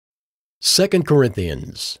2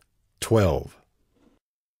 Corinthians 12.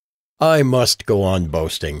 I must go on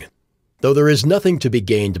boasting. Though there is nothing to be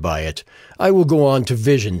gained by it, I will go on to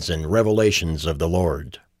visions and revelations of the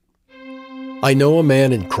Lord. I know a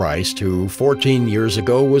man in Christ who 14 years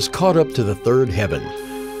ago was caught up to the third heaven.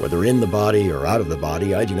 Whether in the body or out of the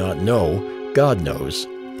body, I do not know. God knows.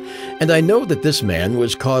 And I know that this man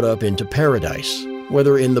was caught up into paradise.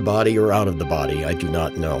 Whether in the body or out of the body, I do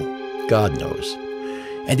not know. God knows.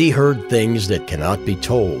 And he heard things that cannot be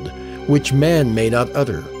told, which man may not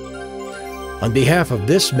utter. On behalf of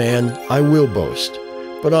this man I will boast,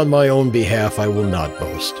 but on my own behalf I will not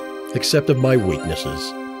boast, except of my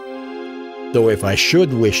weaknesses. Though if I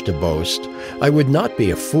should wish to boast, I would not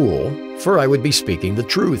be a fool, for I would be speaking the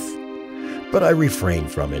truth. But I refrain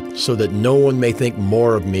from it, so that no one may think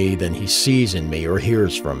more of me than he sees in me or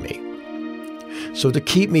hears from me. So to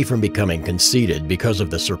keep me from becoming conceited because of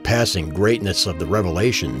the surpassing greatness of the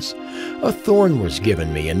revelations, a thorn was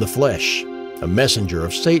given me in the flesh, a messenger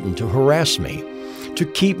of Satan to harass me, to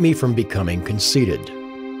keep me from becoming conceited.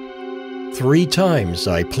 3 times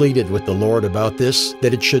I pleaded with the Lord about this,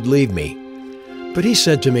 that it should leave me. But he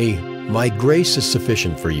said to me, "My grace is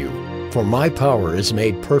sufficient for you, for my power is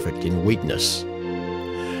made perfect in weakness."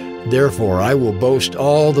 Therefore I will boast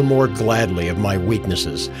all the more gladly of my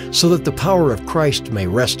weaknesses, so that the power of Christ may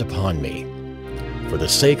rest upon me. For the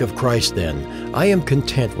sake of Christ, then, I am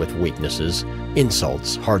content with weaknesses,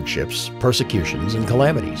 insults, hardships, persecutions, and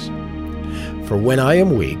calamities. For when I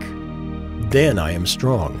am weak, then I am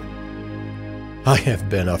strong. I have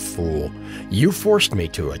been a fool. You forced me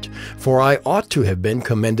to it, for I ought to have been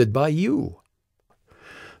commended by you.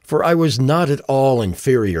 For I was not at all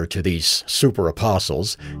inferior to these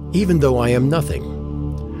super-apostles, even though I am nothing.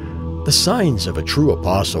 The signs of a true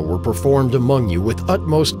apostle were performed among you with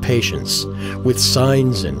utmost patience, with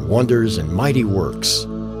signs and wonders and mighty works.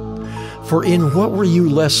 For in what were you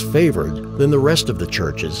less favored than the rest of the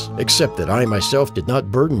churches, except that I myself did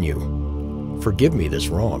not burden you? Forgive me this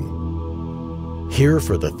wrong. Here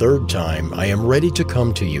for the 3rd time I am ready to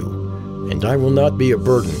come to you, and I will not be a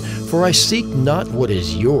burden, for I seek not what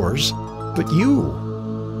is yours, but you.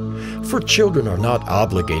 For children are not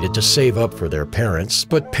obligated to save up for their parents,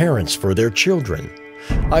 but parents for their children.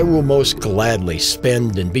 I will most gladly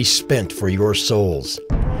spend and be spent for your souls.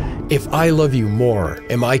 If I love you more,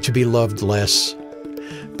 am I to be loved less?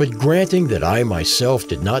 But granting that I myself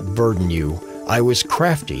did not burden you, I was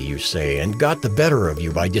crafty, you say, and got the better of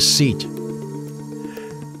you by deceit.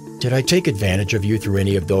 Did I take advantage of you through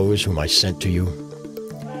any of those whom I sent to you?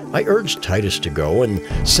 I urged Titus to go and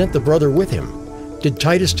sent the brother with him. Did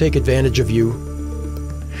Titus take advantage of you?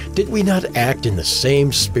 Did we not act in the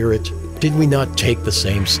same spirit? Did we not take the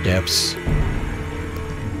same steps?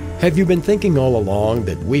 Have you been thinking all along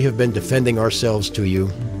that we have been defending ourselves to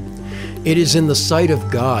you? It is in the sight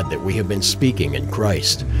of God that we have been speaking in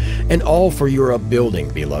Christ, and all for your upbuilding,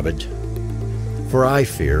 beloved. For I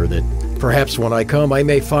fear that perhaps when I come I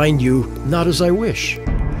may find you not as I wish,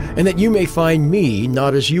 and that you may find me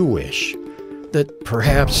not as you wish, that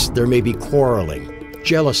perhaps there may be quarreling,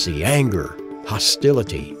 jealousy, anger,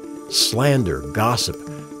 hostility, slander, gossip,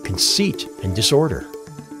 conceit, and disorder.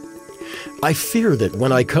 I fear that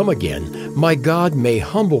when I come again, my God may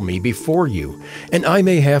humble me before you, and I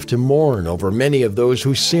may have to mourn over many of those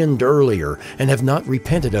who sinned earlier and have not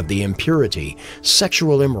repented of the impurity,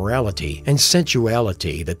 sexual immorality, and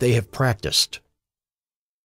sensuality that they have practiced.